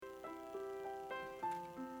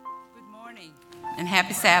morning and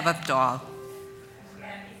happy Sabbath to all.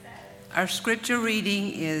 Our scripture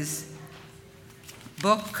reading is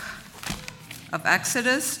Book of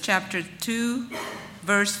Exodus, chapter 2,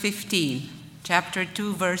 verse 15. Chapter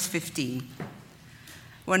 2, verse 15.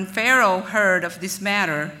 When Pharaoh heard of this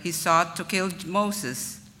matter, he sought to kill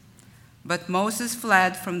Moses. But Moses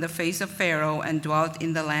fled from the face of Pharaoh and dwelt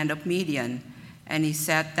in the land of Midian, and he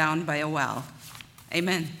sat down by a well.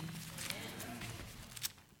 Amen.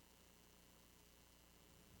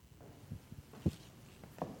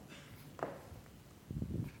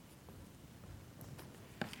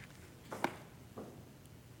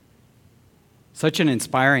 Such an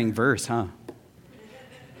inspiring verse, huh?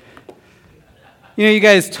 You know, you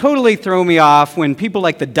guys totally throw me off when people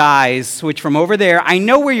like the Dyes switch from over there. I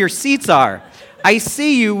know where your seats are. I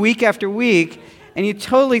see you week after week, and you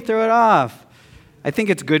totally throw it off. I think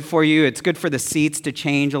it's good for you. It's good for the seats to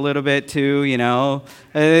change a little bit too, you know.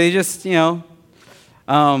 They just, anyways,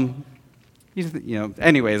 I'm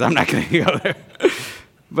not going to go there.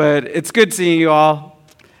 But it's good seeing you all.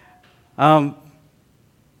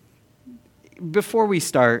 Before we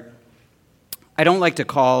start, I don't like to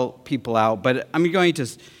call people out, but I'm going to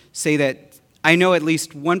say that I know at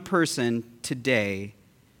least one person today,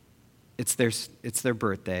 it's their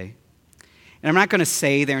birthday. And I'm not going to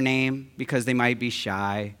say their name because they might be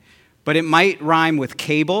shy, but it might rhyme with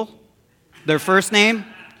Cable, their first name,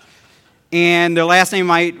 and their last name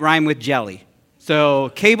might rhyme with Jelly.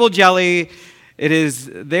 So Cable Jelly, it is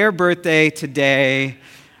their birthday today.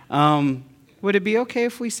 Would it be okay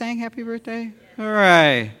if we sang happy birthday? All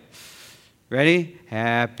right. Ready?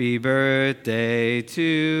 Happy birthday to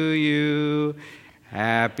you.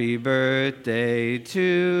 Happy birthday to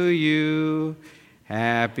you.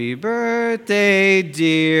 Happy birthday,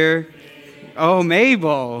 dear. Oh,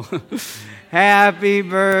 Mabel. Happy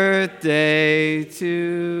birthday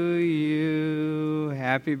to you.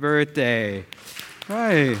 Happy birthday.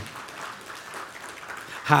 Right.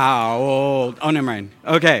 How old? Oh, never mind.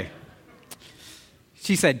 Okay.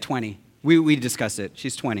 She said 20. We discussed it.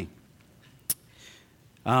 She's 20.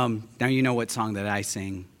 Now you know what song that I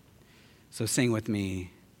sing. So sing with me.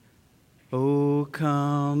 Oh,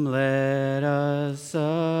 come, let us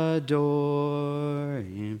adore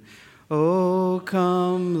him. Oh,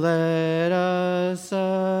 come, let us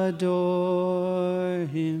adore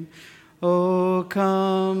him. Oh,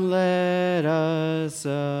 come, let us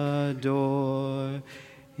adore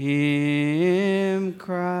him, Christ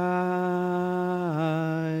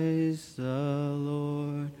the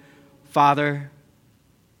Lord. Father,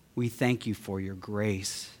 we thank you for your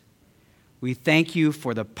grace. We thank you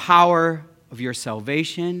for the power of your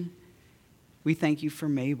salvation. We thank you for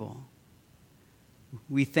Mabel.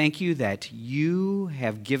 We thank you that you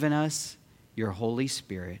have given us your Holy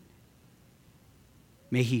Spirit.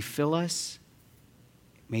 May he fill us.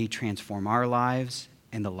 May he transform our lives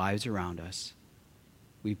and the lives around us.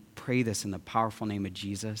 We pray this in the powerful name of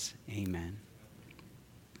Jesus. Amen.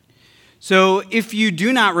 So if you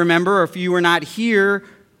do not remember, or if you were not here,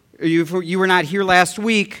 or you were not here last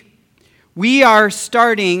week, we are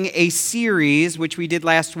starting a series, which we did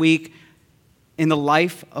last week, in the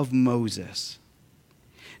life of Moses.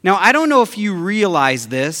 Now, I don't know if you realize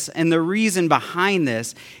this, and the reason behind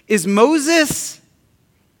this is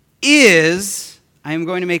I am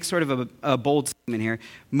going to make sort of a bold statement here.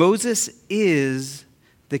 Moses is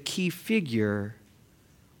the key figure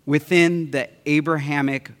within the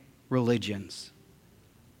Abrahamic religions.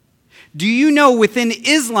 Do you know within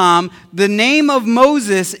Islam, the name of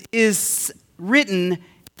Moses is written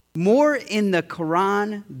more in the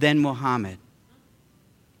Quran than Muhammad?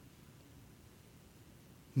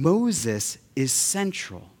 Moses is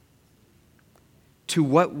central to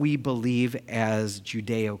what we believe as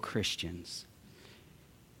Judeo-Christians.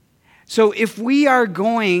 So if we are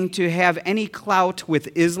going to have any clout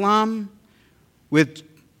with Islam, with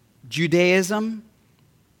Judaism,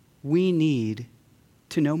 we need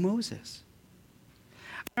to know Moses.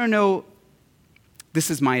 I don't know,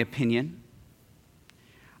 this is my opinion.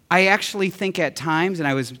 I actually think at times, and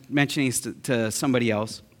I was mentioning this to somebody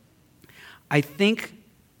else, I think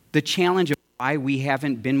the challenge of why we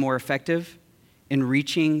haven't been more effective in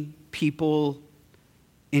reaching people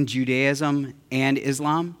in Judaism and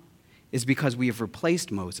Islam is because we have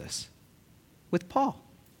replaced Moses with Paul.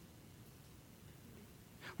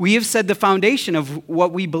 We have said the foundation of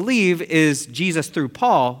what we believe is Jesus through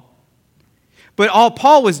Paul, but all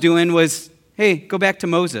Paul was doing was, hey, go back to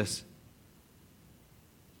Moses.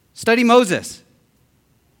 Study Moses.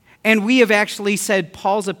 And we have actually said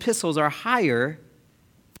Paul's epistles are higher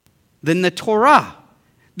than the Torah.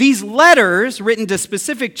 These letters written to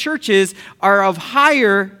specific churches are of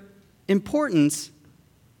higher importance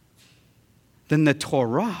than the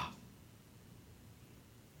Torah,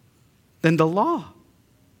 than the law.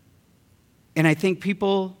 And I think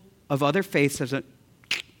people of other faiths have said,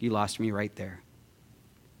 you lost me right there.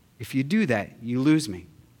 If you do that, you lose me.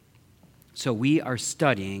 So we are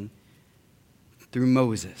studying through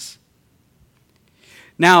Moses.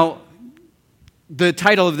 Now, the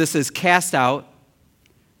title of this is Cast Out,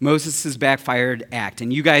 Moses' Backfired Act.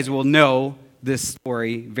 And you guys will know this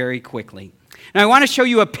story very quickly. Now, I want to show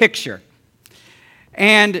you a picture.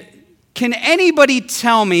 And can anybody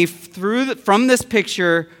tell me from this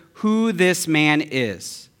picture who this man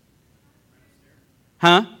is?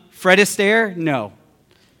 Huh? Fred Astaire? No.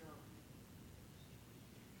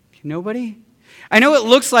 Nobody? I know it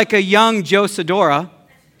looks like a young Joe Sedora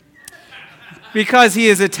because he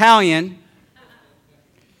is Italian.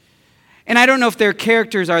 And I don't know if their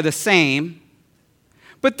characters are the same.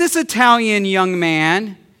 But this Italian young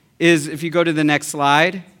man is, if you go to the next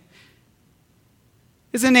slide,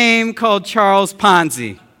 is a name called Charles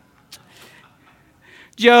Ponzi.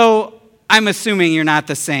 Joe, I'm assuming you're not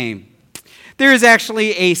the same. There is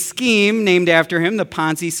actually a scheme named after him, the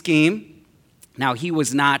Ponzi scheme. Now, he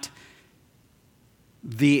was not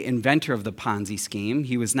the inventor of the Ponzi scheme.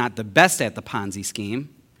 He was not the best at the Ponzi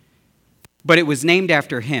scheme. But it was named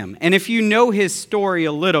after him. And if you know his story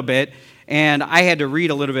a little bit, and I had to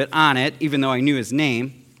read a little bit on it, even though I knew his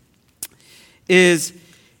name, is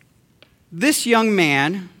this young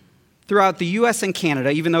man, throughout the U.S. and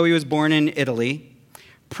Canada, even though he was born in Italy,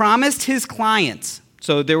 promised his clients,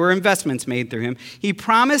 so there were investments made through him, he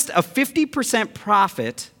promised a 50%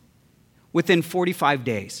 profit within 45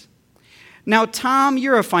 days. Now, Tom,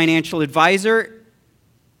 you're a financial advisor.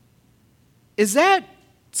 Is that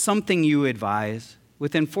something you advise?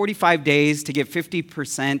 Within 45 days to get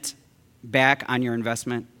 50% back on your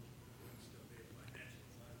investment?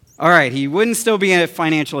 All right, he wouldn't still be a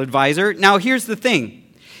financial advisor. Now, here's the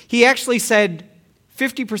thing. He actually said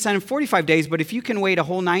 50% in 45 days, but if you can wait a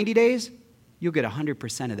whole 90 days, you'll get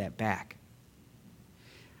 100% of that back.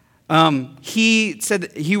 He said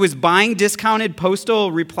that he was buying discounted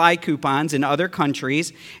postal reply coupons in other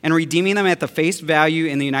countries and redeeming them at the face value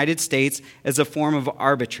in the United States as a form of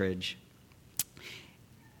arbitrage.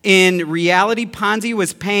 In reality, Ponzi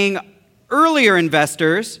was paying earlier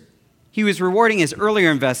investors, he was rewarding his earlier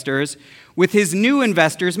investors with his new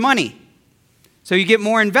investors' money. So you get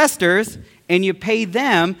more investors and you pay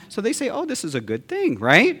them, so they say, oh, this is a good thing,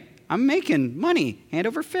 right? I'm making money, hand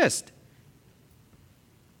over fist.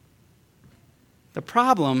 The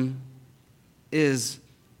problem is,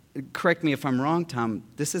 correct me if I'm wrong, Tom,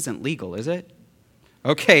 this isn't legal, is it?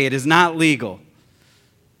 Okay, it is not legal.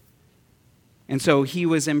 And so he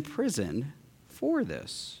was imprisoned for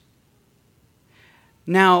this.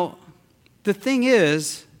 Now, the thing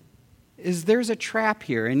is there's a trap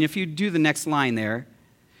here. And if you do the next line there,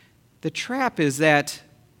 the trap is that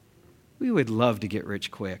we would love to get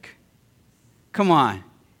rich quick. Come on.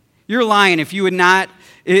 You're lying if you would not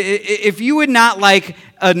like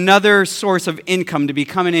another source of income to be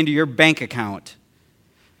coming into your bank account.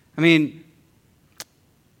 I mean,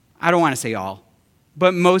 I don't want to say all,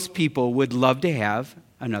 but most people would love to have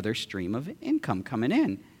another stream of income coming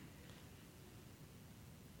in.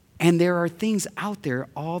 And there are things out there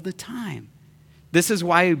all the time. This is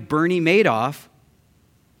why Bernie Madoff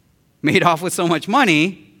made off with so much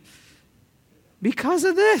money, because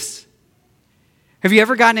of this. Have you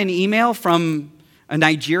ever gotten an email from a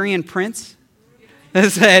Nigerian prince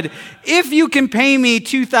that said, if you can pay me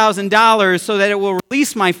 $2,000 so that it will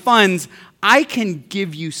release my funds, I can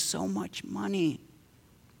give you so much money?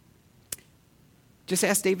 Just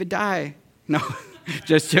ask David Dye. No,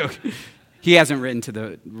 just joking. He hasn't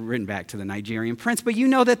written back to the Nigerian prince, but you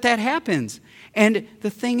know that happens. And the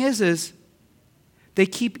thing is they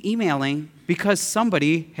keep emailing because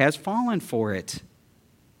somebody has fallen for it.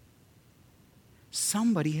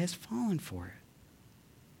 Somebody has fallen for it.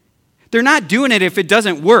 They're not doing it if it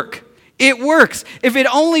doesn't work. It works. If it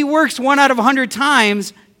only works 1 out of 100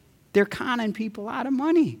 times, they're conning people out of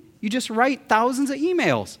money. You just write thousands of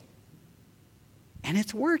emails. And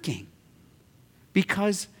it's working.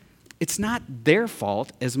 Because it's not their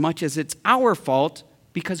fault as much as it's our fault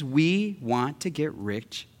because we want to get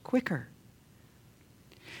rich quicker.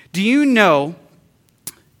 Do you know,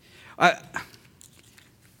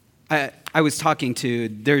 I was talking to,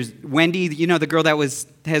 there's Wendy, you know, the girl that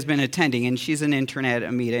has been attending, and she's an intern at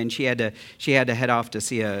Amita, and she had to head off to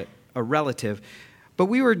see a relative. But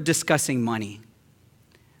we were discussing money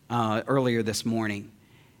earlier this morning.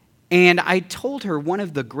 And I told her one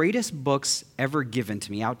of the greatest books ever given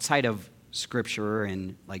to me, outside of Scripture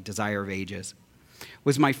and like Desire of Ages,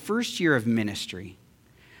 was my first year of ministry.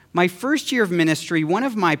 My first year of ministry, one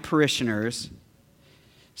of my parishioners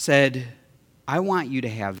said, I want you to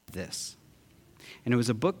have this. And it was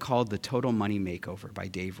a book called The Total Money Makeover by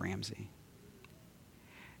Dave Ramsey.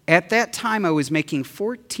 At that time, I was making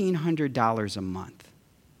 $1,400 a month.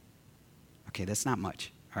 Okay, that's not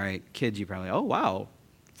much. All right, kids, you probably, oh, wow,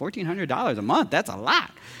 $1,400 a month, that's a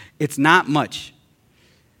lot. It's not much.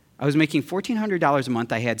 I was making $1,400 a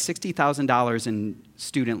month. I had $60,000 in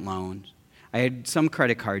student loans. I had some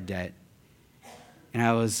credit card debt. And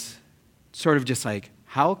I was sort of just like,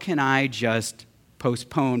 how can I just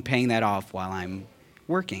postpone paying that off while I'm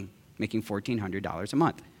working, making $1,400 a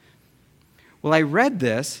month? Well, I read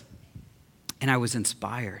this, and I was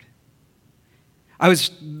inspired.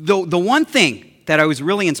 The one thing that I was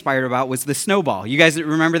really inspired about was the snowball. You guys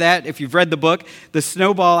remember that? If you've read the book, the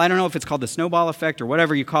snowball, I don't know if it's called the snowball effect or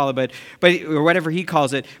whatever you call it, but or whatever he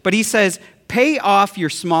calls it, but he says, pay off your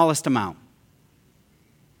smallest amount.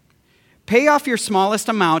 Pay off your smallest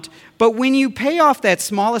amount, but when you pay off that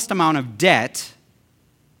smallest amount of debt,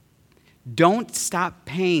 don't stop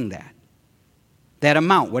paying that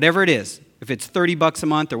amount, whatever it is. If it's $30 a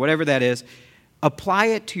month or whatever that is, apply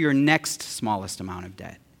it to your next smallest amount of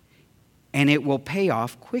debt, and it will pay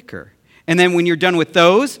off quicker. And then when you're done with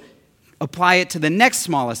those, apply it to the next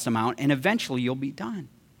smallest amount, and eventually you'll be done.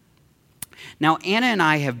 Now, Anna and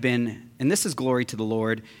I have been, and this is glory to the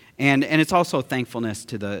Lord, and it's also thankfulness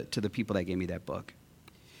to the people that gave me that book.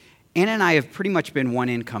 Anna and I have pretty much been one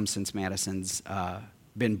income since Madison's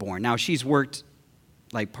been born. Now, she's worked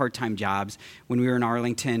like part-time jobs. When we were in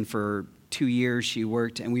Arlington for 2 years, she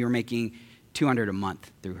worked, and we were making $200 a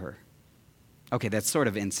month through her. Okay, that's sort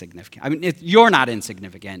of insignificant. I mean, you're not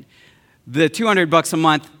insignificant. The $200 a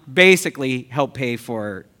month basically helped pay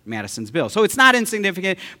for Madison's bill. So it's not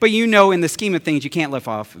insignificant, but you know in the scheme of things, you can't live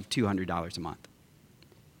off of $200 a month.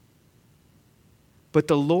 But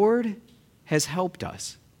the Lord has helped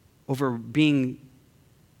us over being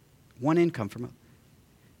one income from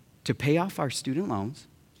to pay off our student loans,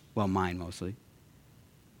 well, mine mostly,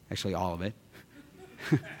 actually all of it,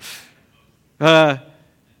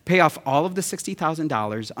 pay off all of the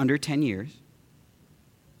 $60,000 under 10 years,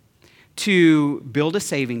 to build a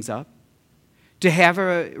savings up, to have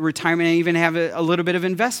a retirement and even have a little bit of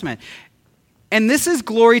investment. And this is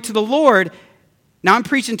glory to the Lord. Now I'm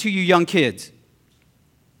preaching to you young kids.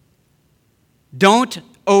 Don't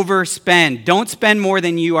overspend. Don't spend more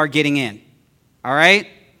than you are getting in. All right?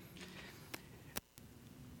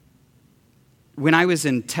 When I was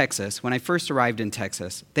in Texas, when I first arrived in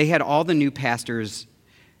Texas, they had all the new pastors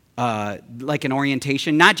like an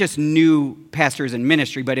orientation, not just new pastors in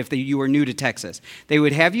ministry, but if you were new to Texas. They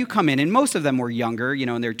would have you come in, and most of them were younger,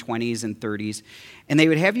 in their 20s and 30s, and they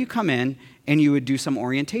would have you come in and you would do some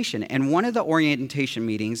orientation. And one of the orientation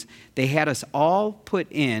meetings, they had us all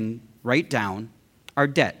write down our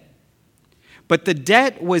debt. But the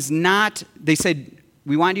debt was not, they said,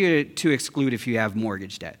 we want you to exclude if you have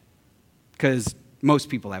mortgage debt, because most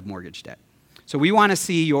people have mortgage debt. So we want to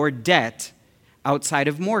see your debt outside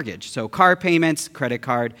of mortgage. So car payments, credit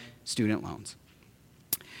card, student loans.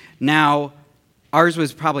 Now, ours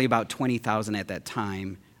was probably about $20,000 at that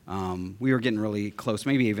time. We were getting really close,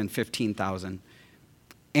 maybe even $15,000.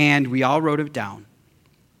 And we all wrote it down.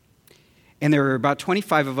 And there were about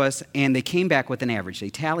 25 of us, and they came back with an average. They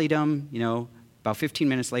tallied them, about 15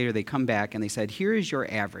 minutes later, they come back, and they said, here is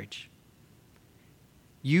your average.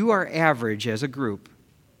 You are average as a group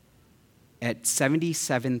at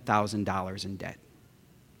 $77,000 in debt.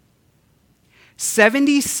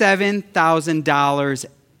 $77,000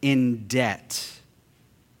 in debt.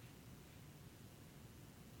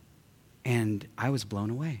 And I was blown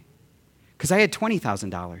away because I had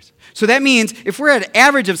 $20,000. So that means if we're at an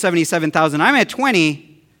average of $77,000, I'm at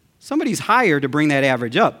 $20,000, somebody's higher to bring that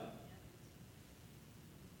average up.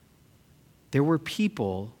 There were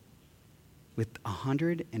people with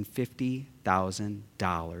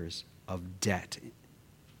 $150,000 of debt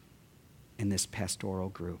in this pastoral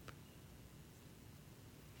group.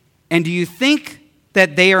 And do you think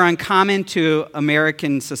that they are uncommon to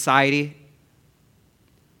American society?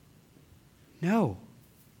 No.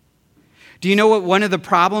 Do you know what one of the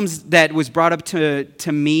problems that was brought up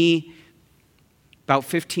to me about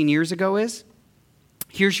 15 years ago is?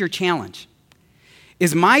 Here's your challenge.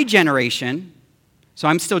 Is my generation, so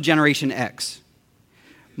I'm still Generation X,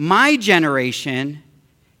 my generation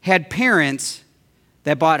had parents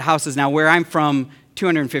that bought houses. Now, where I'm from,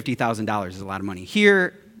 $250,000 is a lot of money.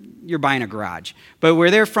 Here, you're buying a garage. But where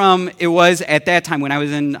they're from, it was, at that time when I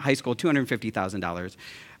was in high school, $250,000.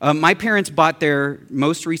 My parents bought their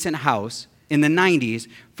most recent house in the 90s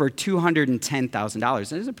for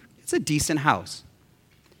 $210,000. It's a decent house.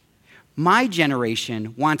 My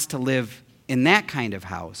generation wants to live in that kind of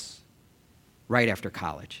house right after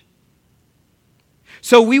college.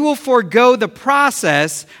 So we will forego the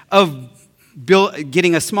process of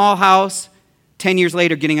getting a small house, 10 years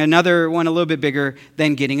later getting another one a little bit bigger,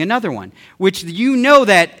 then getting another one, which you know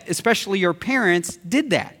that especially your parents did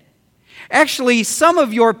that. Actually, some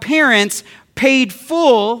of your parents paid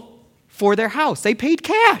full for their house. They paid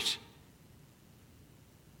cash.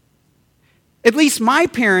 At least my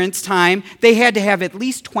parents' time, they had to have at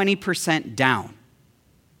least 20% down.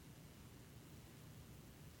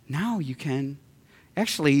 Now you can.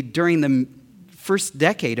 Actually, during the first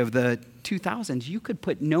decade of the 2000s, you could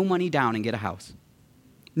put no money down and get a house.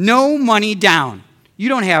 No money down. You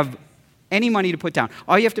don't have any money to put down.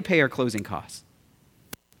 All you have to pay are closing costs.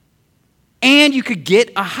 And you could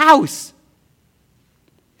get a house.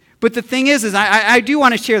 But the thing is I do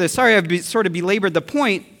want to share this. Sorry, I've sort of belabored the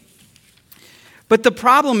point. But the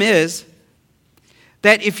problem is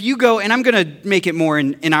that if you go, and I'm going to make it more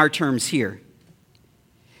in our terms here.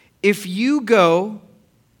 If you go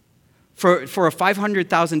for a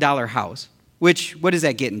 $500,000 house, which, what does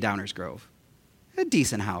that get in Downers Grove? A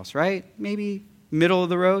decent house, right? Maybe middle of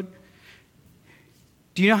the road.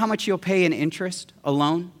 Do you know how much you'll pay in interest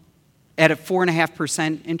alone at a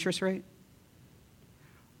 4.5% interest rate?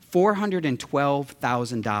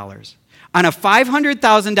 $412,000. On a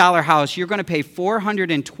 $500,000 house, you're going to pay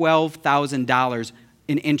 $412,000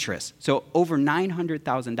 in interest. So over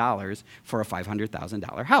 $900,000 for a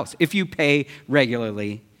 $500,000 house if you pay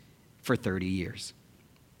regularly for 30 years.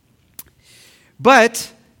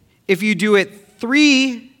 But if you do it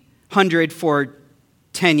 $300 for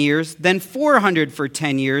 10 years, then $400 for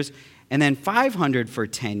 10 years, and then $500 for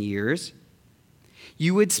 10 years,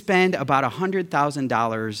 you would spend about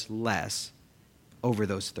 $100,000 less over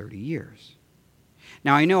those 30 years.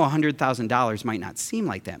 Now, I know $100,000 might not seem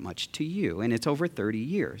like that much to you, and it's over 30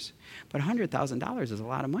 years. But $100,000 is a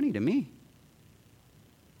lot of money to me.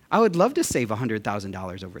 I would love to save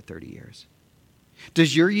 $100,000 over 30 years.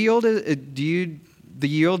 Does your yield,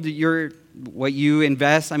 what you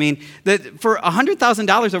invest, I mean, for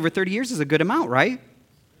 $100,000 over 30 years is a good amount, right?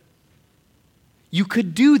 You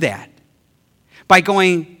could do that by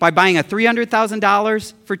buying a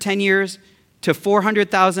 $300,000 for 10 years to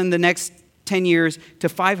 $400,000 the next 10 years to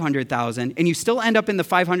 $500,000, and you still end up in the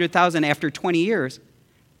 $500,000 after 20 years,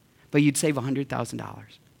 but you'd save $100,000.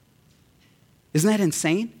 Isn't that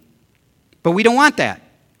insane? But we don't want that.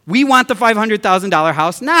 We want the $500,000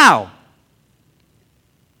 house now.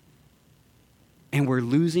 And we're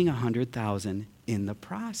losing $100,000 in the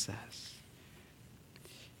process.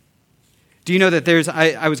 Do you know that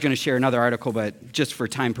I was going to share another article, but just for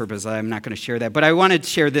time purposes, I'm not going to share that. But I wanted to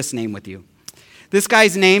share this name with you. This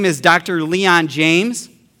guy's name is Dr. Leon James.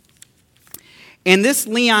 And this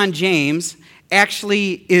Leon James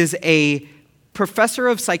actually is a professor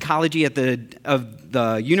of psychology at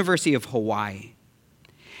the University of Hawaii.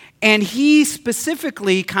 And he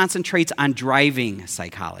specifically concentrates on driving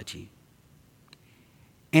psychology.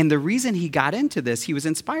 And the reason he got into this, he was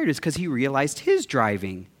inspired, is because he realized his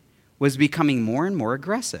driving was becoming more and more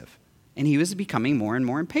aggressive. And he was becoming more and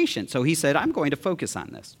more impatient. So he said, I'm going to focus on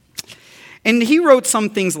this. And he wrote some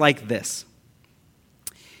things like this.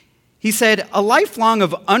 He said, a lifelong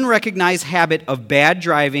of unrecognized habit of bad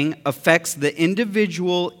driving affects the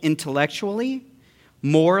individual intellectually,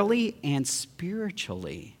 morally, and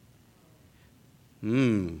spiritually.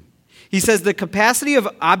 He says the capacity of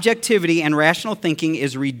objectivity and rational thinking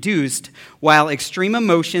is reduced while extreme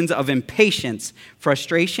emotions of impatience,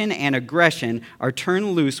 frustration, and aggression are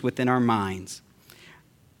turned loose within our minds.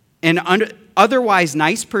 An otherwise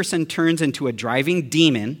nice person turns into a driving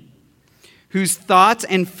demon whose thoughts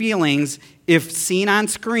and feelings, if seen on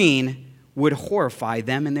screen, would horrify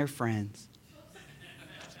them and their friends.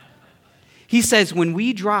 He says when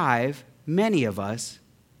we drive, many of us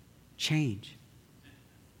change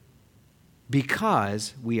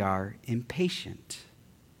because we are impatient.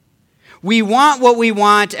 We want what we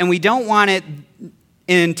want, and we don't want it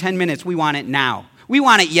in 10 minutes. We want it now. We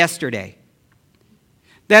want it yesterday.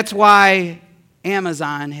 That's why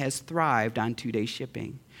Amazon has thrived on 2-day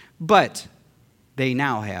shipping. But they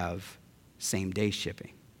now have same-day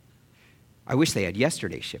shipping. I wish they had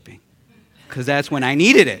yesterday shipping, because that's when I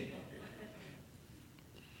needed it.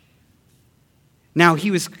 Now,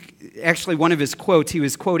 he was actually one of his quotes, he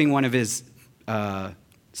was quoting one of his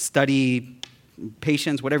study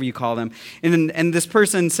patients, whatever you call them. And this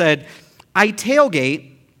person said, I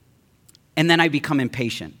tailgate, and then I become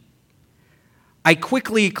impatient. I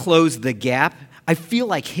quickly close the gap. I feel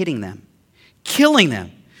like hitting them. killing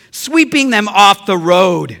them, sweeping them off the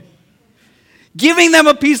road, giving them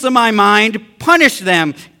a piece of my mind, punish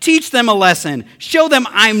them, teach them a lesson, show them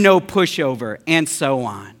I'm no pushover, and so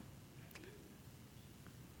on.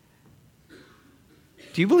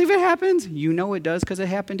 Do you believe it happens? You know it does because it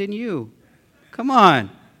happened in you. Come on.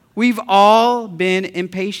 We've all been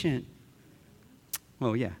impatient.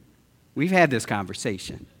 Well, yeah, we've had this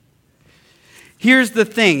conversation. Here's the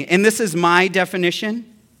thing, and this is my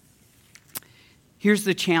definition. Here's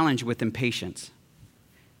the challenge with impatience.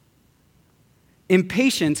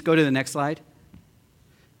 Impatience, go to the next slide.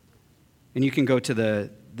 And you can go to the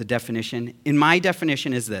definition. In my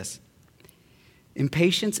definition is this.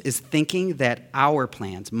 Impatience is thinking that our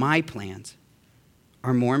plans, my plans,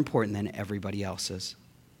 are more important than everybody else's,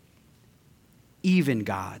 even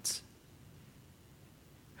God's.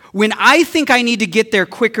 When I think I need to get there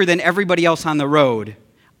quicker than everybody else on the road,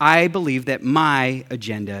 I believe that my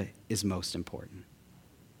agenda is most important.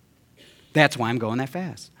 That's why I'm going that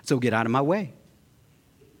fast. So get out of my way.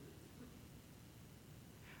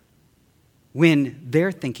 When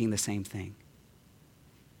they're thinking the same thing.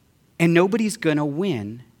 And nobody's going to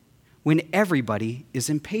win when everybody is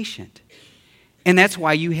impatient. And that's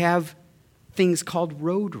why you have things called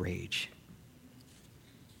road rage,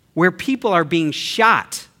 where people are being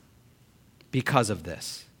shot because of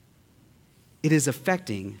this. It is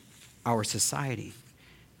affecting our society.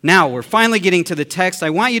 Now, we're finally getting to the text. I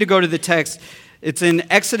want you to go to the text. It's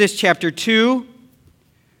in Exodus chapter 2,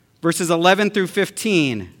 verses 11 through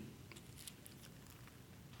 15.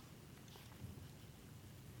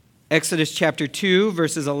 Exodus chapter 2,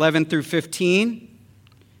 verses 11 through 15.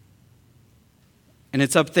 And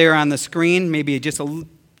it's up there on the screen, maybe just a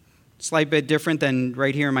slight bit different than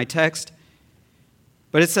right here in my text.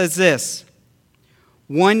 But it says this: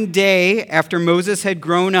 One day after Moses had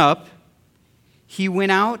grown up, he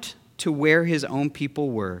went out to where his own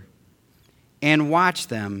people were and watched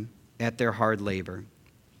them at their hard labor.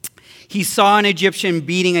 He saw an Egyptian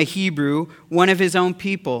beating a Hebrew, one of his own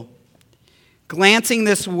people. Glancing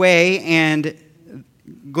this way and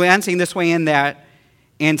that,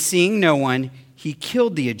 and seeing no one, he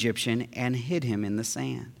killed the Egyptian and hid him in the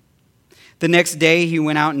sand. The next day he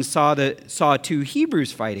went out and saw two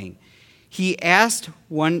Hebrews fighting. He asked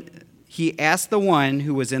the one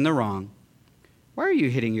who was in the wrong, "Why are you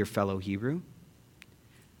hitting your fellow Hebrew?"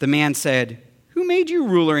 The man said, "Who made you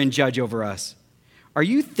ruler and judge over us? Are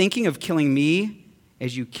you thinking of killing me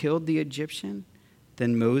as you killed the Egyptian?"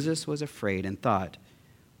 Then Moses was afraid and thought,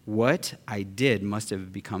 "What I did must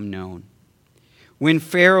have become known." When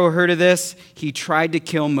Pharaoh heard of this, he tried to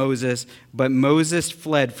kill Moses, but Moses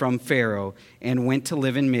fled from Pharaoh and went to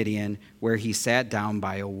live in Midian, where he sat down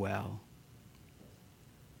by a well.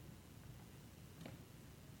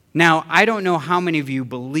 Now, I don't know how many of you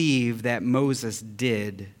believe that Moses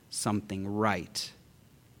did something right,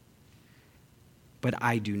 but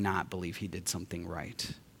I do not believe he did something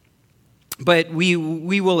right. But we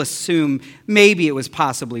will assume maybe it was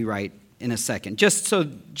possibly right in a second, just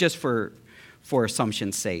for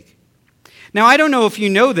assumption's sake. Now, I don't know if you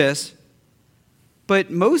know this, but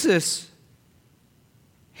Moses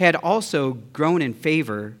had also grown in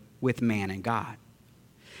favor with man and God.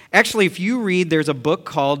 Actually, if you read, there's a book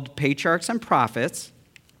called Patriarchs and Prophets.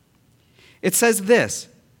 It says this: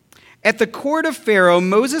 At the court of Pharaoh,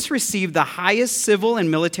 Moses received the highest civil and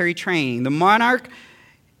military training. The monarch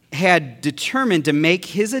had determined to make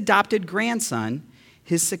his adopted grandson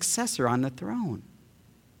his successor on the throne.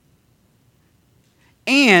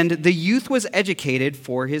 And the youth was educated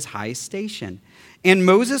for his high station. And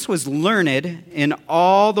Moses was learned in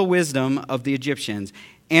all the wisdom of the Egyptians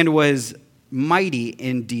and was mighty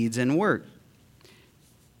in deeds and work.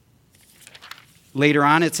 Later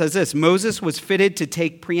on, it says this: Moses was fitted to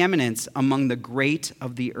take preeminence among the great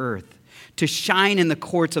of the earth, to shine in the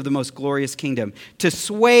courts of the most glorious kingdom, to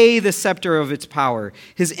sway the scepter of its power.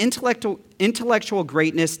 His intellectual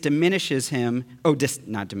greatness distinguishes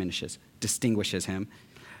him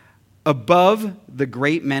above the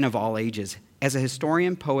great men of all ages. As a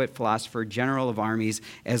historian, poet, philosopher, general of armies,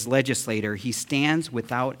 as legislator, he stands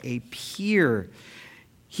without a peer.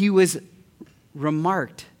 He was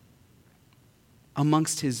remarked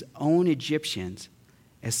amongst his own Egyptians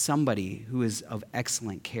as somebody who is of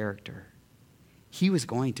excellent character. He was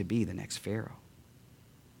going to be the next Pharaoh.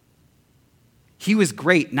 He was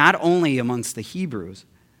great not only amongst the Hebrews,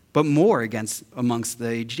 but more amongst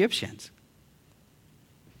the Egyptians.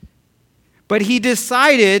 But he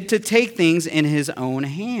decided to take things in his own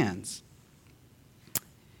hands,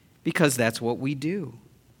 because that's what we do.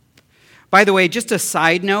 By the way, just a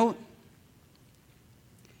side note,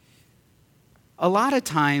 a lot of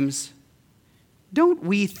times don't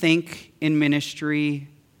we think in ministry,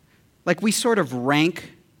 like we sort of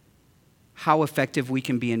rank how effective we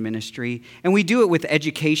can be in ministry? And we do it with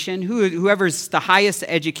education. Whoever's the highest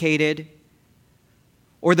educated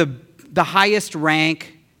or the highest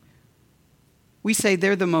rank, we say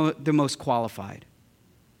they're the most qualified.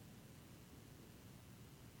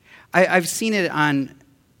 I've seen it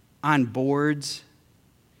on boards,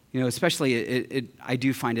 especially I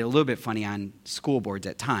do find it a little bit funny on school boards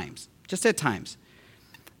at times, just at times,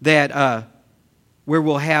 that where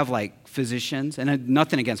we'll have like physicians, and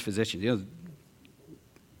nothing against physicians,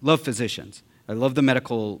 love physicians. I love the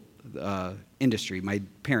medical industry. My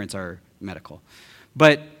parents are medical.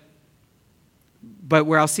 But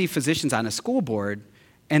where I'll see physicians on a school board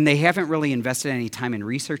and they haven't really invested any time in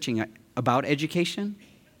researching about education,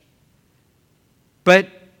 but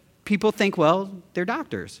people think, well, they're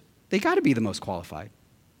doctors. They got to be the most qualified.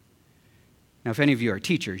 Now, if any of you are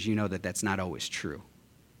teachers, you know that that's not always true.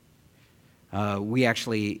 We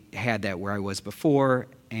actually had that where I was before,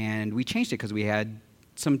 and we changed it because we had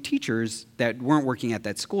some teachers that weren't working at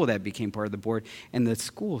that school that became part of the board, and the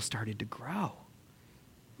school started to grow.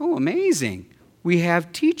 Oh, amazing. We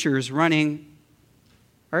have teachers running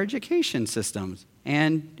our education systems,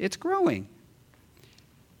 and it's growing.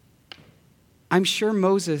 I'm sure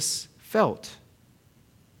Moses felt,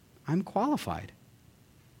 I'm qualified.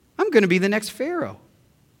 I'm going to be the next Pharaoh.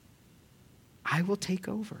 I will take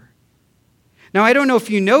over. Now, I don't know if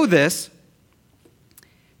you know this,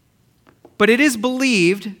 but it is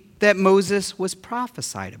believed that Moses was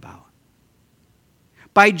prophesied about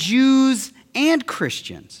by Jews and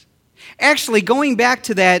Christians. Actually, going back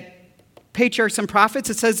to that Patriarchs and Prophets,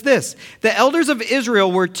 it says this: the elders of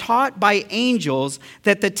Israel were taught by angels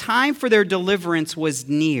that the time for their deliverance was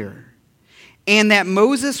near, and that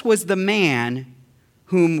Moses was the man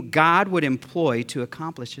whom God would employ to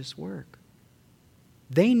accomplish his work.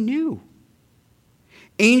 They knew.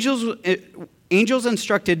 Angels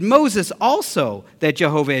instructed Moses also that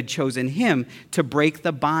Jehovah had chosen him to break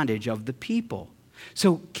the bondage of the people.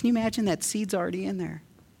 So can you imagine that seed's already in there?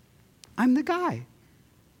 I'm the guy.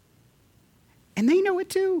 And they know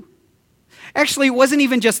it too. Actually, it wasn't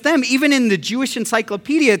even just them. Even in the Jewish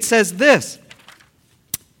encyclopedia, it says this.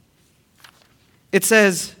 It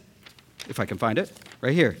says, if I can find it,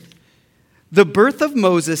 right here. The birth of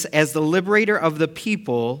Moses as the liberator of the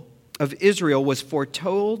people of Israel was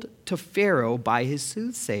foretold to Pharaoh by his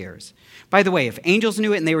soothsayers. By the way, if angels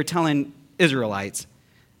knew it and they were telling Israelites,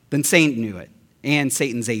 then Satan knew it, and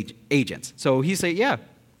Satan's agents. So he said, yeah,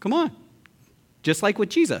 come on. Just like with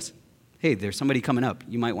Jesus. Hey, there's somebody coming up.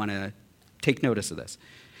 You might want to take notice of this.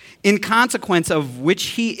 In consequence of which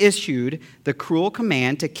he issued the cruel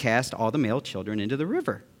command to cast all the male children into the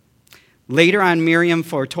river. Later on, Miriam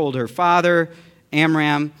foretold her father,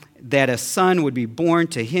 Amram, that a son would be born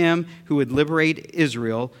to him who would liberate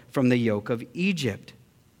Israel from the yoke of Egypt.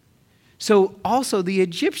 So also the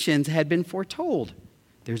Egyptians had been foretold.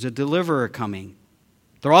 There's a deliverer coming.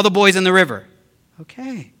 Throw all the boys in the river.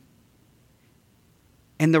 Okay.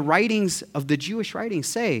 And the writings of the Jewish writings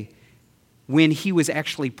say when he was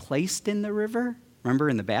actually placed in the river, remember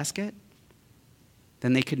in the basket,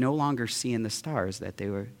 then they could no longer see in the stars that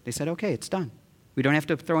they said, okay, it's done. We don't have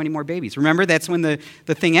to throw any more babies. Remember, that's when the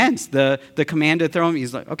thing ends. The command to throw them,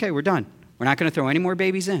 he's like, okay, we're done. We're not going to throw any more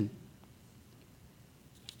babies in.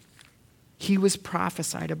 He was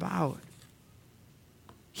prophesied about.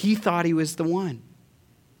 He thought he was the one.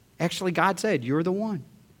 Actually, God said, you're the one.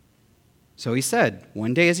 So he said,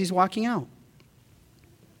 one day as he's walking out,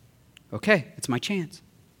 okay, it's my chance.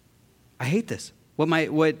 I hate this. What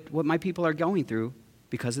my people are going through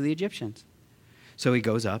because of the Egyptians. So he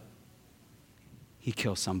goes up, he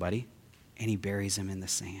kills somebody, and he buries him in the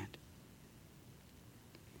sand.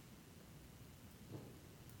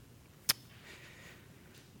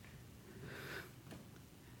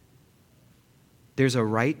 There's a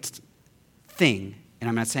right thing, and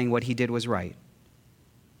I'm not saying what he did was right,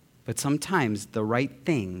 but sometimes the right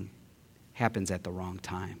thing happens at the wrong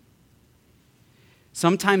time.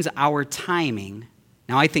 Sometimes our timing,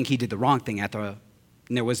 now I think he did the wrong thing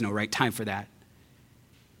and there was no right time for that.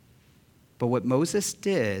 But what Moses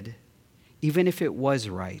did, even if it was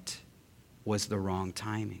right, was the wrong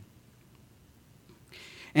timing.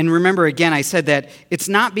 And remember, again, I said that it's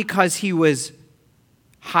not because he was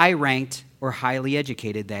high-ranked or highly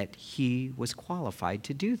educated that he was qualified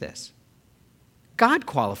to do this. God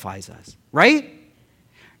qualifies us, right?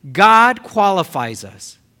 God qualifies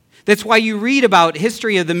us. That's why you read about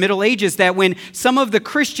history of the Middle Ages that when some of the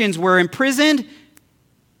Christians were imprisoned,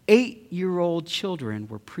 8-year-old children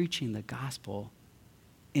were preaching the gospel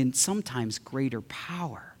in sometimes greater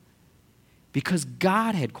power. because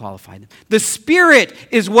God had qualified them. The Spirit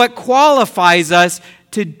is what qualifies us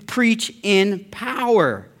to preach in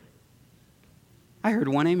power. I heard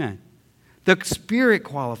one amen. The Spirit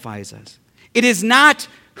qualifies us. It is not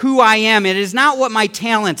who I am. It is not what my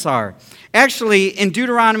talents are. Actually, in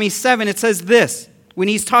Deuteronomy 7, it says this, when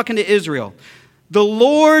he's talking to Israel. The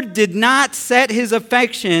Lord did not set his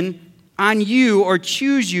affection on you or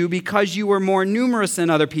choose you because you were more numerous than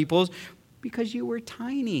other peoples, because you were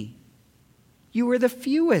tiny. You were the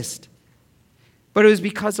fewest. But it was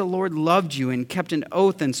because the Lord loved you and kept an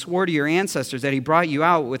oath and swore to your ancestors that he brought you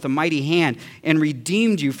out with a mighty hand and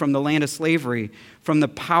redeemed you from the land of slavery, from the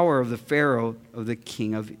power of the Pharaoh of the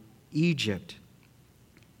king of Egypt.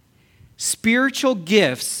 Spiritual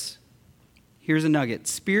gifts, here's a nugget,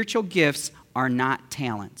 spiritual gifts are not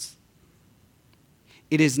talents.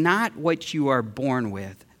 It is not what you are born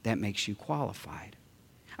with that makes you qualified.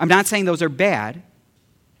 I'm not saying those are bad,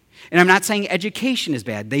 and I'm not saying education is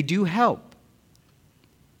bad. They do help.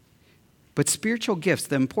 But spiritual gifts,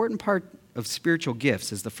 the important part of spiritual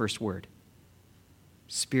gifts is the first word.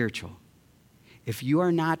 Spiritual. If you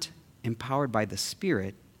are not empowered by the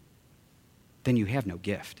Spirit, then you have no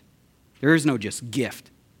gift. There is no just gift.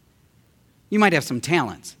 You might have some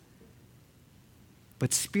talents.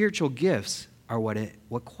 But spiritual gifts are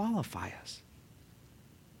what qualify us.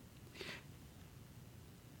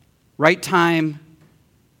 Right time,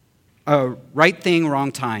 right thing,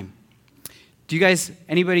 wrong time. Do you guys,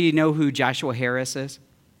 anybody know who Joshua Harris is?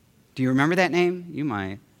 Do you remember that name? You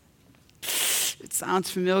might. It sounds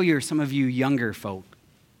familiar, some of you younger folk.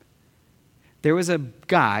 There was a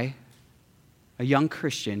guy, a young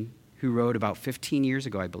Christian, who wrote about 15 years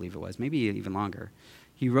ago, I believe it was, maybe even longer.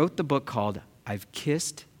 He wrote the book called I've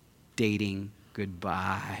Kissed Dating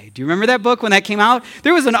Goodbye. Do you remember that book when that came out?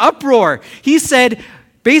 There was an uproar. He said,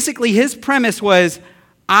 basically his premise was,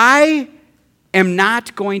 I am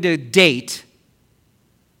not going to date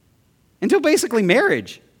until basically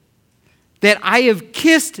marriage. That I have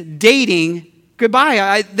kissed dating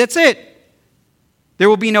goodbye. That's it. There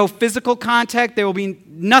will be no physical contact. There will be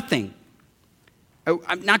nothing.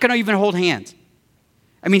 I'm not going to even hold hands.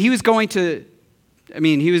 He was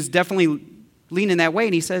definitely leaning that way.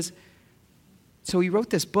 And he says, so he wrote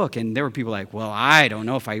this book. And there were people like, well, I don't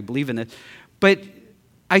know if I believe in this. But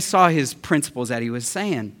I saw his principles that he was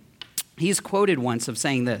saying. He's quoted once of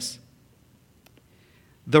saying this.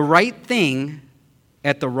 The right thing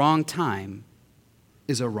at the wrong time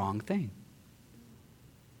is a wrong thing.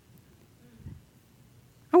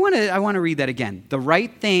 I want to read that again. The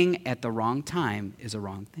right thing at the wrong time is a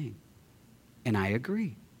wrong thing. And I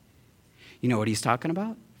agree. You know what he's talking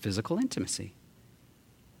about? Physical intimacy.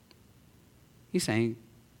 He's saying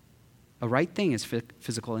a right thing is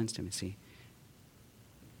physical intimacy.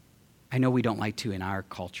 I know we don't like to, in our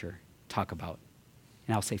culture, talk about,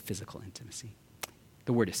 and I'll say physical intimacy.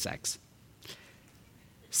 The word is sex.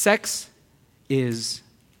 Sex is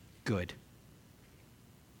good.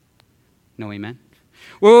 No amen?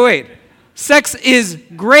 Wait. Sex is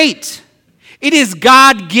great. It is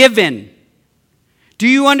God-given. Do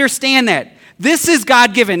you understand that? This is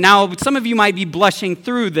God-given. Now, some of you might be blushing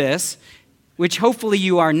through this, which hopefully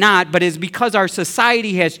you are not, but it's because our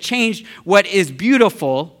society has changed what is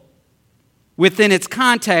beautiful within its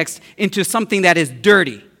context into something that is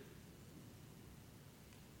dirty.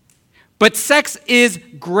 But sex is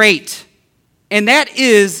great, and that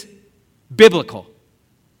is biblical.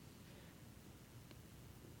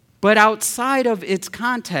 But outside of its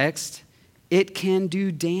context, it can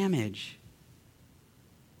do damage.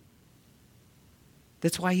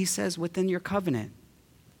 That's why he says within your covenant,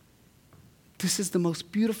 this is the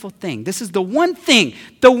most beautiful thing. This is the one thing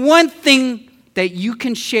that you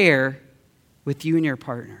can share with you and your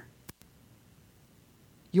partner.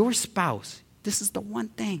 Your spouse, this is the one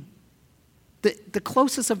thing. The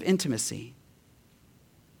closest of intimacy.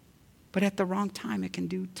 But at the wrong time, it can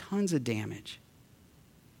do tons of damage.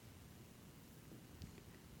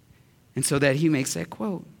 And so that he makes that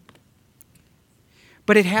quote.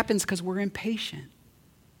 But it happens because we're impatient.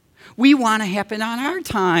 We want to happen on our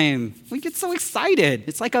time. We get so excited.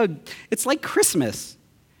 It's like Christmas.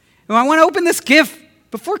 And I want to open this gift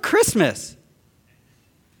before Christmas.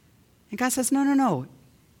 And God says, no.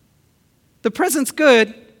 The present's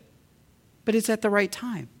good, but it's at the right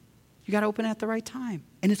time. You got to open it at the right time.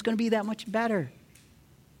 And it's going to be that much better.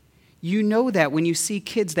 You know that when you see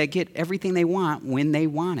kids that get everything they want when they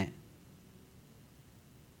want it.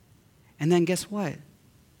 And then guess what?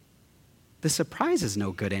 The surprise is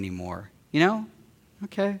no good anymore. You know?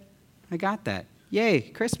 Okay, I got that. Yay,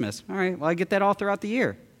 Christmas. All right, well, I get that all throughout the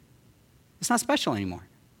year. It's not special anymore.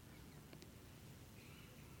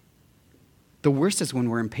 The worst is when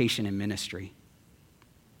we're impatient in ministry.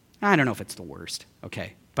 I don't know if it's the worst,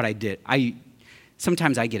 okay, but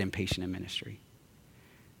sometimes I get impatient in ministry.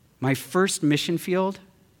 My first mission field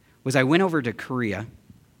was I went over to Korea,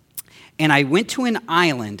 and I went to an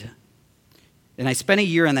island, and I spent a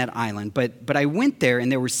year on that island, but I went there,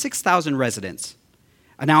 and there were 6,000 residents.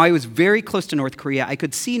 Now, I was very close to North Korea. I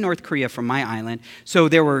could see North Korea from my island, so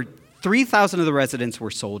there were 3,000 of the residents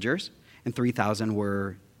were soldiers, and 3,000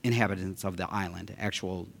 were inhabitants of the island,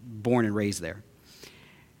 actual born and raised there.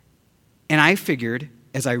 And I figured,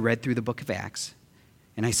 as I read through the book of Acts,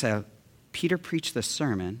 and I said, Peter preached the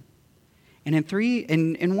sermon, and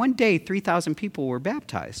in one day, 3,000 people were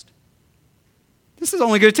baptized. This is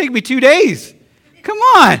only going to take me 2 days. Come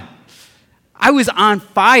on. I was on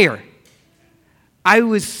fire. I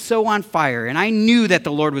was so on fire, and I knew that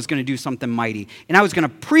the Lord was going to do something mighty, and I was going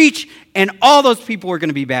to preach, and all those people were going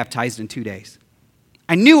to be baptized in 2 days.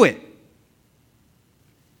 I knew it.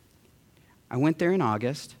 I went there in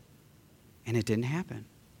August, and it didn't happen.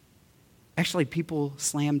 Actually, people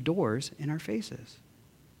slammed doors in our faces.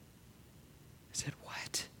 I said,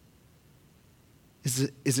 what?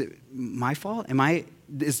 Is it my fault?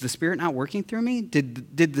 Is the Spirit not working through me?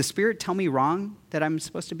 Did the Spirit tell me wrong that I'm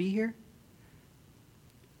supposed to be here?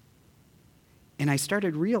 And I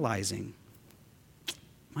started realizing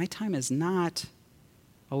my time is not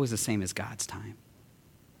always the same as God's time.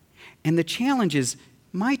 And the challenge is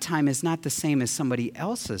my time is not the same as somebody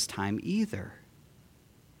else's time either.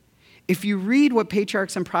 If you read what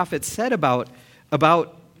patriarchs and prophets said about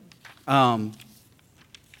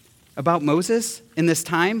Moses in this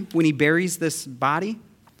time when he buries this body,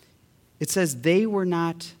 it says they were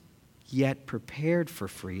not yet prepared for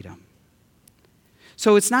freedom.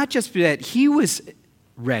 So it's not just that he was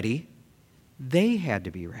ready, they had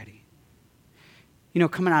to be ready. You know,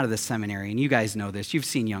 coming out of the seminary, and you guys know this, you've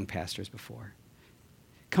seen young pastors before.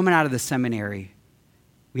 Coming out of the seminary,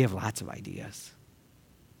 we have lots of ideas.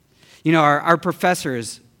 You know, our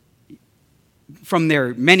professors, from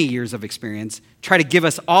their many years of experience, try to give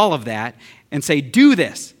us all of that and say, do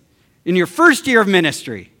this in your first year of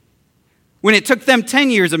ministry. When it took them 10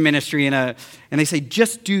 years of ministry, and they say,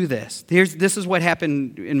 just do this. This is what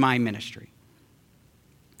happened in my ministry.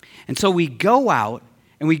 And so we go out,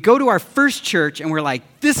 and we go to our first church, and we're like,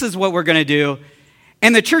 this is what we're going to do.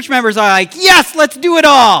 And the church members are like, yes, let's do it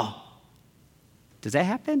all. Does that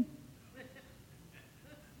happen?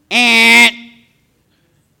 And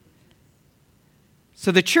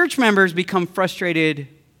so the church members become frustrated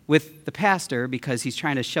with the pastor because he's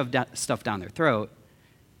trying to shove stuff down their throat.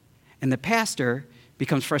 And the pastor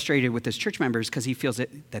becomes frustrated with his church members because he feels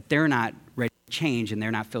that they're not ready to change and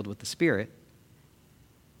they're not filled with the Spirit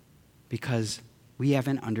because we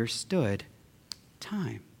haven't understood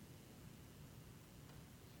time.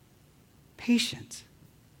 Patience.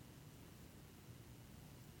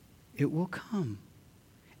 It will come.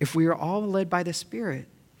 If we are all led by the Spirit,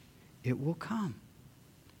 it will come.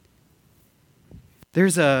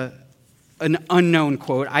 There's an unknown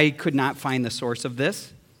quote. I could not find the source of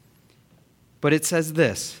this, but it says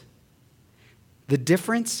this: the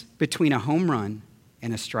difference between a home run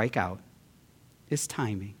and a strikeout is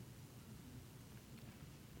timing.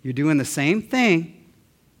 You're doing the same thing,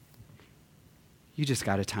 you just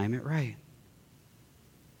got to time it right.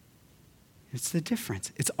 It's the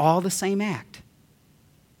difference. It's all the same act.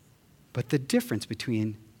 But the difference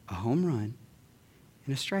between a home run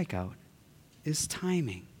and a strikeout is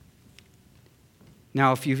timing.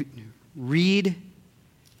 Now, if you read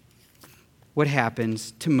what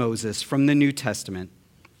happens to Moses from the New Testament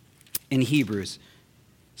in Hebrews,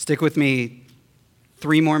 stick with me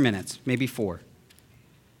 3 more minutes, maybe 4.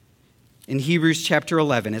 In Hebrews chapter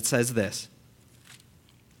 11, it says this.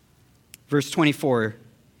 Verse 24,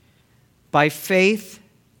 by faith,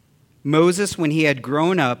 Moses, when he had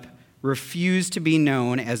grown up, refused to be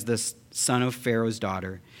known as the son of Pharaoh's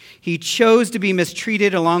daughter. He chose to be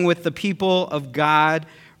mistreated along with the people of God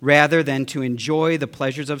rather than to enjoy the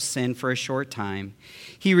pleasures of sin for a short time.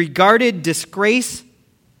 He regarded disgrace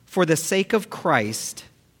for the sake of Christ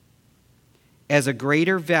as a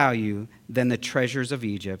greater value than the treasures of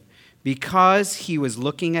Egypt because he was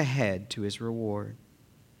looking ahead to his reward.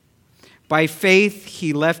 By faith,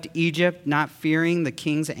 he left Egypt, not fearing the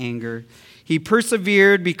king's anger. He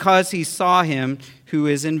persevered because he saw him who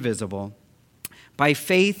is invisible. By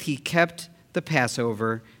faith, he kept the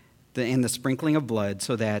Passover and the sprinkling of blood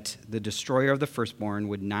so that the destroyer of the firstborn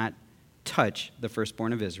would not touch the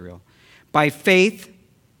firstborn of Israel. By faith,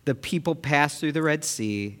 the people passed through the Red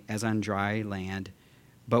Sea as on dry land,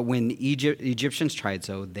 but when Egyptians tried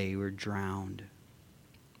so, they were drowned.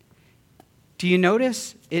 Do you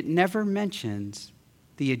notice it never mentions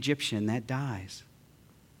the Egyptian that dies?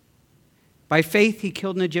 By faith, he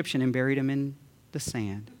killed an Egyptian and buried him in the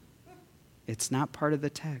sand. It's not part of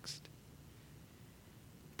the text.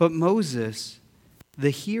 But Moses,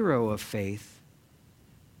 the hero of faith,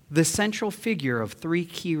 the central figure of 3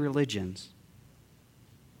 key religions,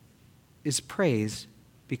 is praised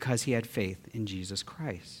because he had faith in Jesus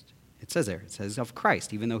Christ. It says there, it says of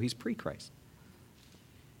Christ, even though he's pre-Christ.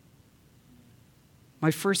 My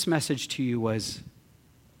first message to you was,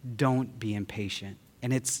 don't be impatient.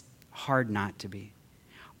 And it's hard not to be.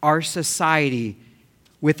 Our society,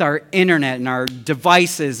 with our internet and our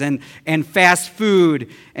devices and fast food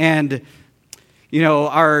and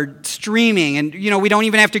our streaming, and we don't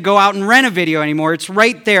even have to go out and rent a video anymore. It's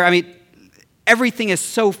right there. I mean, everything is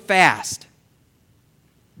so fast.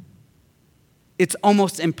 It's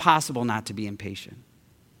almost impossible not to be impatient.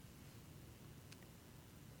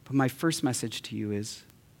 But my first message to you is,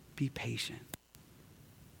 be patient.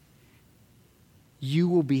 You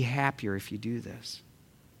will be happier if you do this.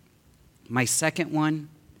 My second one,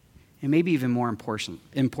 and maybe even more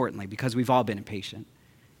importantly, because we've all been impatient,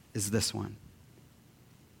 is this one.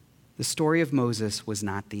 The story of Moses was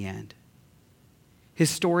not the end. His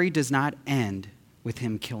story does not end with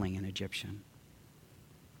him killing an Egyptian.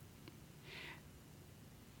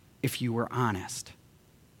 If you were honest,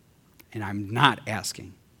 and I'm not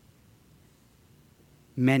asking,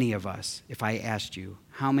 many of us, if I asked you,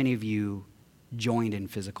 how many of you joined in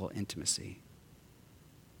physical intimacy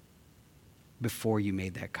before you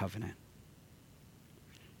made that covenant?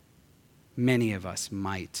 Many of us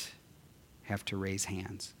might have to raise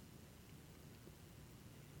hands.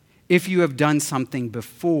 If you have done something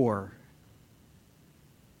before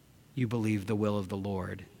you believe the will of the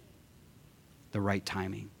Lord, the right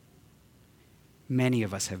timing, many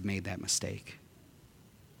of us have made that mistake.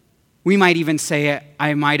 We might even say,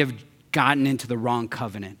 I might have gotten into the wrong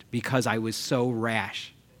covenant because I was so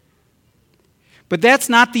rash. But that's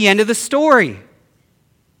not the end of the story.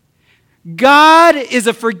 God is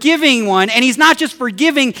a forgiving one, and he's not just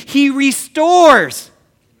forgiving, he restores.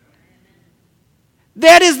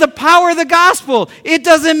 That is the power of the gospel. It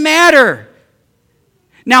doesn't matter.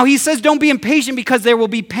 Now, he says don't be impatient because there will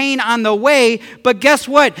be pain on the way, but guess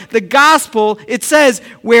what? The gospel, it says,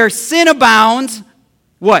 where sin abounds,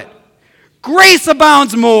 what? Grace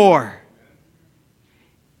abounds more.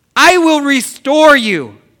 I will restore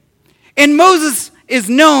you. And Moses is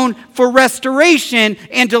known for restoration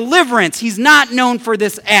and deliverance. He's not known for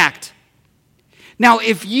this act. Now,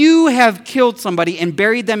 if you have killed somebody and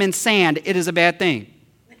buried them in sand, it is a bad thing.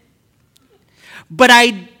 But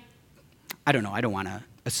I don't know. I don't want to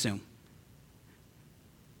assume.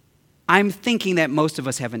 I'm thinking that most of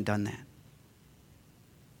us haven't done that.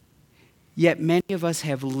 Yet many of us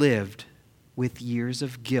have lived with years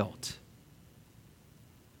of guilt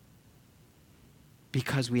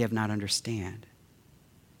because we have not understood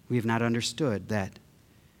that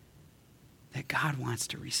God wants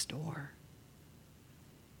to restore.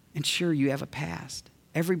 And sure, you have a past.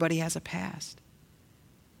 Everybody has a past.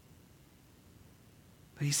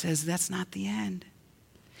 But he says that's not the end.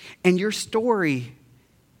 And your story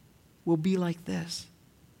will be like this.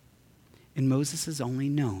 And Moses is only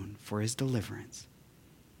known for his deliverance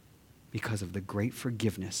because of the great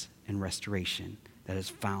forgiveness and restoration that is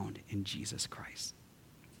found in Jesus Christ.